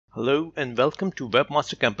Hello and welcome to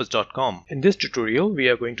webmastercampus.com. In this tutorial, we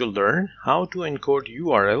are going to learn how to encode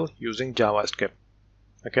URL using JavaScript.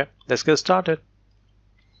 Okay, let's get started.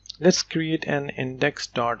 Let's create an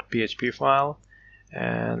index.php file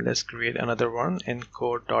and let's create another one,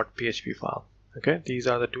 encode.php file. Okay, these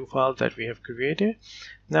are the two files that we have created.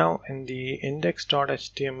 Now in the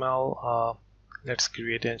index.html, let's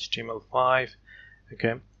create HTML5.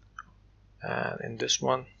 Okay, and in this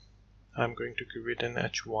one I'm going to create an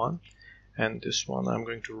h1, and this one I'm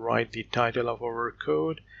going to write the title of our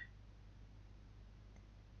code.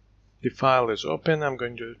 The file is open. I'm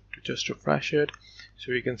going to just refresh it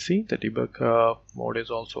so you can see the debug mode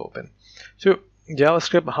is also open. So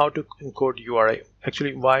JavaScript, how to encode URI.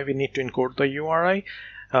 Actually, why we need to encode the URI?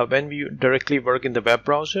 When we directly work in the web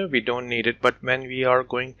browser, we don't need it, but when we are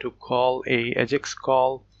going to call a AJAX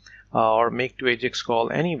call or make to AJAX call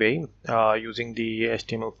anyway, using the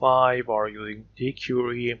HTML5 or using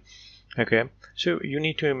jQuery. Okay, so you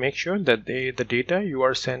need to make sure that the data you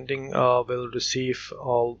are sending will receive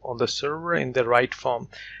all on the server in the right form,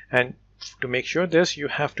 and to make sure this, you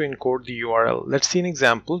have to encode the URL. Let's see an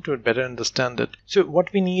example to better understand it. So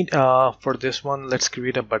what we need for this one, let's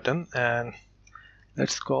create a button and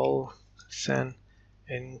let's call send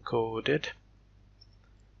encoded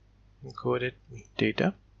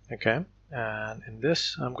data. Okay, and in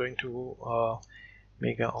this I'm going to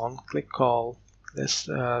make an on-click call. Let's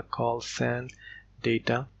call send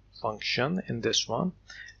data function in this one,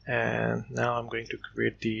 and now I'm going to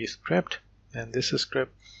create the script, and this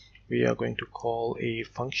script we are going to call a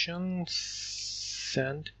function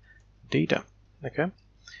send data. Okay,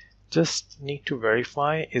 just need to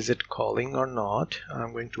verify is it calling or not.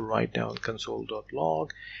 I'm going to write down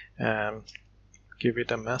console.log and give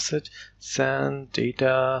it a message, send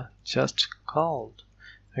data just called.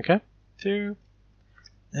 Okay, so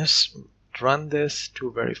let's run this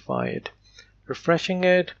to verify it. Refreshing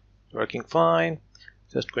it, working fine,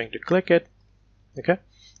 just going to click it. Okay,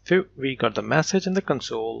 so we got the message in the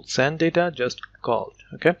console, send data just called.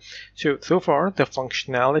 Okay, so far the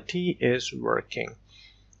functionality is working.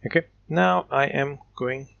 Okay, now I am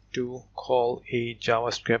going to call a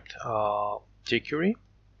JavaScript jQuery.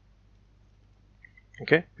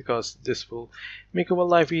 Okay, because this will make our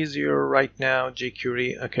life easier right now,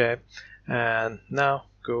 jQuery. Okay, and now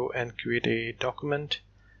go and create a document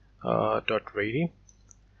 .ready.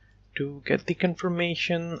 To get the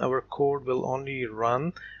confirmation, our code will only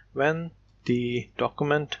run when the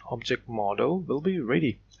document object model will be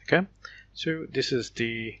ready. Okay, so this is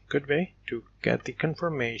the good way to get the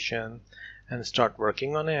confirmation and start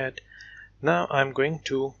working on it. Now I'm going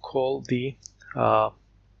to call the a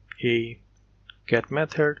get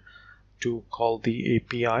method to call the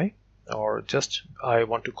API, or just I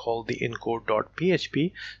want to call the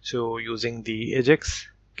encode.php, so using the AJAX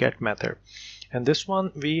get method. And this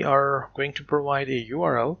one we are going to provide a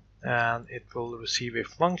URL and it will receive a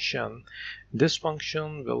function. This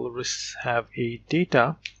function will have a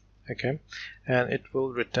data, okay, and it will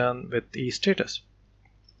return with the status.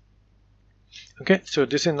 Okay, so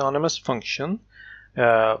this anonymous function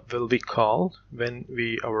will be called when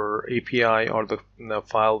our API or the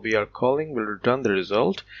file we are calling will return the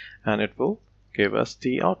result, and it will give us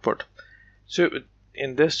the output. So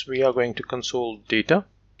in this we are going to console data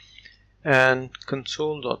and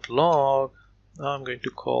console.log. I'm going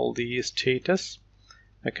to call the status.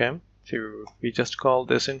 Okay, so we just call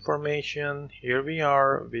this information. Here we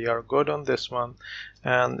are good on this one,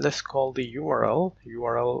 and let's call the URL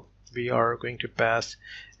we are going to pass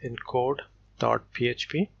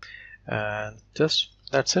encode.php, and just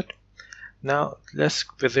that's it. Now let's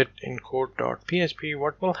visit encode.php.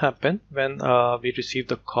 What will happen when we receive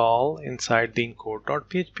the call inside the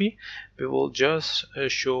encode.php? We will just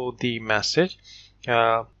show the message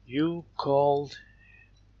you called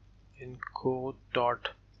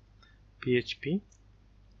encode.php.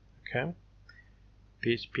 okay,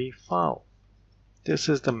 php file. This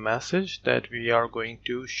is the message that we are going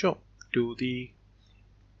to show to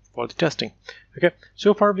for the testing. Okay,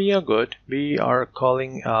 so far we are good. We are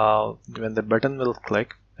calling when the button will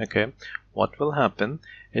click. Okay, what will happen?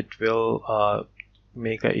 It will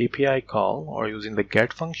make an API call, or using the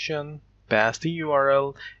get function, pass the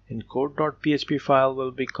URL, encode.php file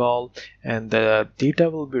will be called, and the data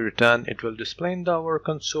will be returned. It will display in our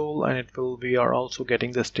console, and we are also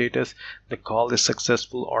getting the status, the call is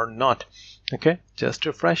successful or not. Okay, just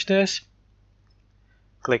refresh this,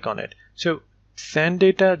 click on it. So send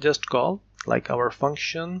data just call, like our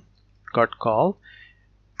function got call.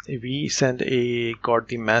 we got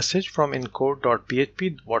the message from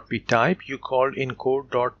encode.php. What we type, you called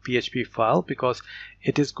encode.php file because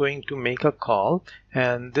it is going to make a call,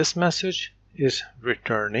 and this message is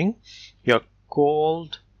returning you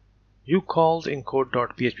called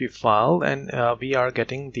encode.php file, and we are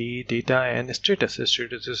getting the data and status. The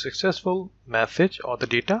status is successful message, or the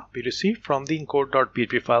data we received from the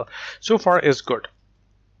encode.php file. So far is good.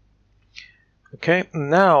 Okay,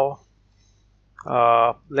 now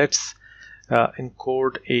let's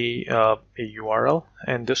encode a URL,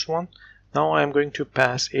 and this one. Now I'm going to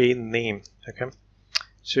pass a name. Okay,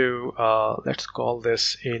 so let's call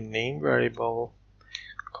this a name variable,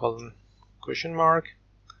 colon question mark.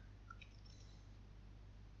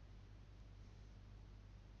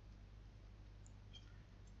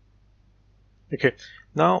 Okay,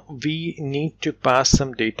 now we need to pass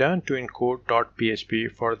some data to encode.php.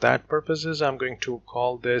 For that purposes, I'm going to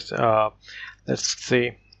call this, let's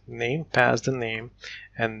say name, pass the name,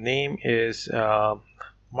 and name is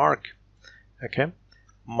mark. Okay,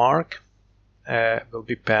 mark will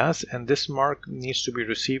be passed, and this mark needs to be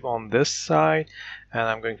received on this side, and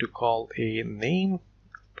I'm going to call a name,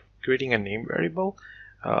 creating a name variable,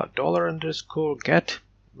 $_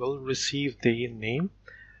 will receive the name.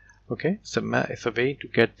 Okay, so it's a way to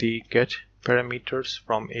get the get parameters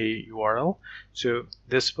from a URL. So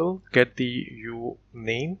this will get the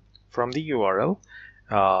name from the URL,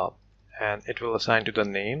 and it will assign to the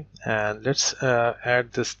name. And let's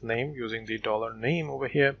add this name using the $name over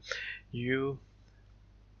here.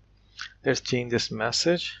 Let's change this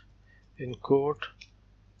message, encode.php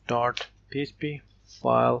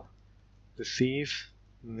file receive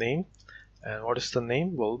name, and what is the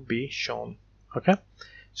name will be shown. Okay,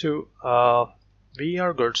 so we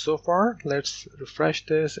are good so far. Let's refresh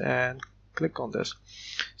this and click on this.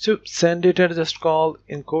 So send data, just call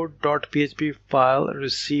encode.php file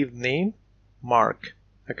receive name mark.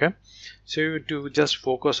 Okay, so to just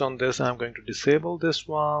focus on this, I'm going to disable this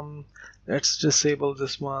one. Let's disable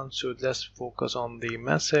this one. So let's focus on the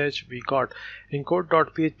message. We got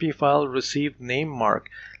encode.php file receive name mark.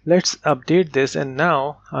 Let's update this, and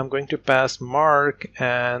now I'm going to pass Mark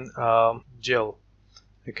and Jill.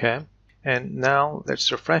 Okay, and now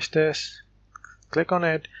let's refresh this, click on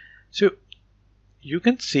it. So you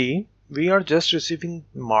can see we are just receiving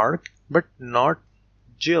Mark but not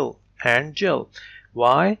Jill and Jill.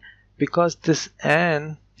 Why? Because this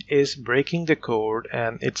 "and" is breaking the code,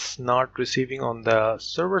 and it's not receiving on the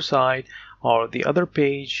server side or the other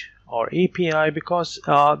page or API, because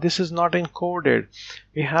this is not encoded.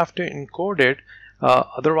 We have to encode it,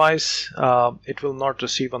 otherwise it will not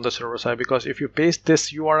receive on the server side, because if you paste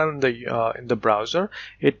this URL in the browser,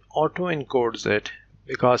 it auto encodes it.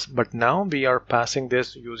 But now we are passing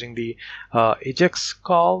this using the AJAX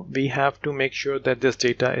call. We have to make sure that this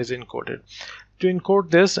data is encoded. To encode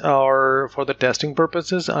this, or for the testing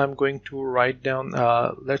purposes, I'm going to write down,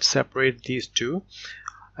 let's separate these two,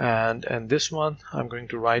 and this one I'm going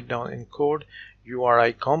to write down encode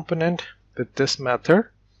URI component with this method,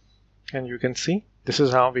 and you can see this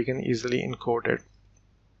is how we can easily encode it.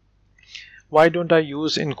 Why don't I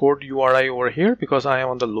use encode URI over here? Because I am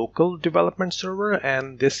on the local development server,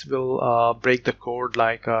 and this will break the code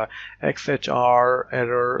like XHR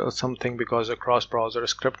error or something, because a cross-browser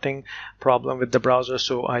scripting problem with the browser.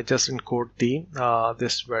 So I just encode the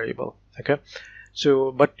this variable. Okay,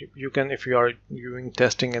 so but you can, if you are doing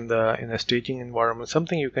testing in a staging environment,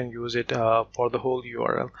 something, you can use it for the whole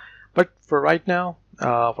URL. But for right now,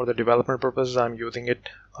 for the development purposes, I'm using it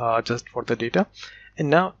just for the data. And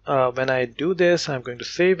now when I do this, I'm going to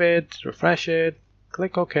save it, refresh it,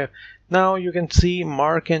 click OK. Now you can see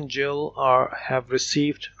Mark and Jill have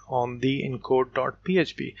received on the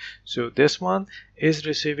encode.php. So this one is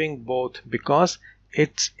receiving both, because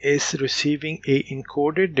it is receiving a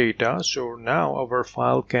encoded data. So now our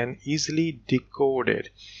file can easily decode it.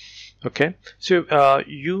 Okay, so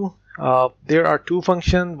there are two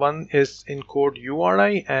functions. One is encode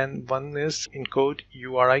URI and one is encode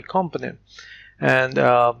URI component. And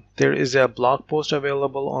there is a blog post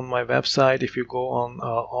available on my website. If you go on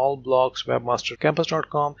all blogs,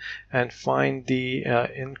 webmastercampus.com, and find the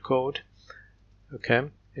encode, okay,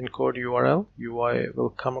 encode URL, you will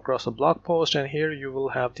come across a blog post, and here you will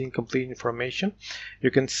have the complete information. You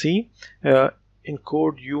can see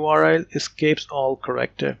encode URL escapes all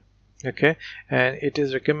corrector. Okay, and it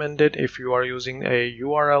is recommended, if you are using a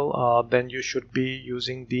URL, then you should be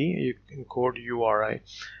using the encode URI.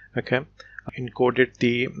 Okay, encoded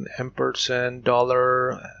the ampersand,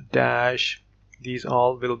 $, dash, these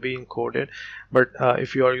all will be encoded. But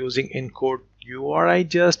if you are using encode URI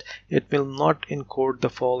just, it will not encode the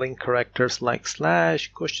following characters like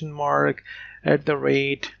slash, question mark, at the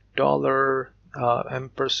rate, dollar,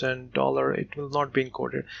 ampersand, dollar. It will not be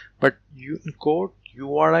encoded, but you encode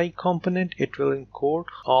URI component, it will encode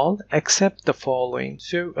all except the following.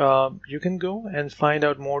 So you can go and find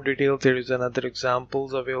out more details. There is another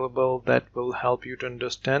examples available that will help you to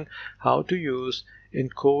understand how to use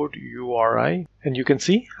encode URI, and you can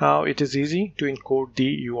see how it is easy to encode the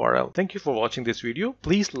URL. Thank you for watching this video.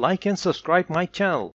 Please like and subscribe my channel.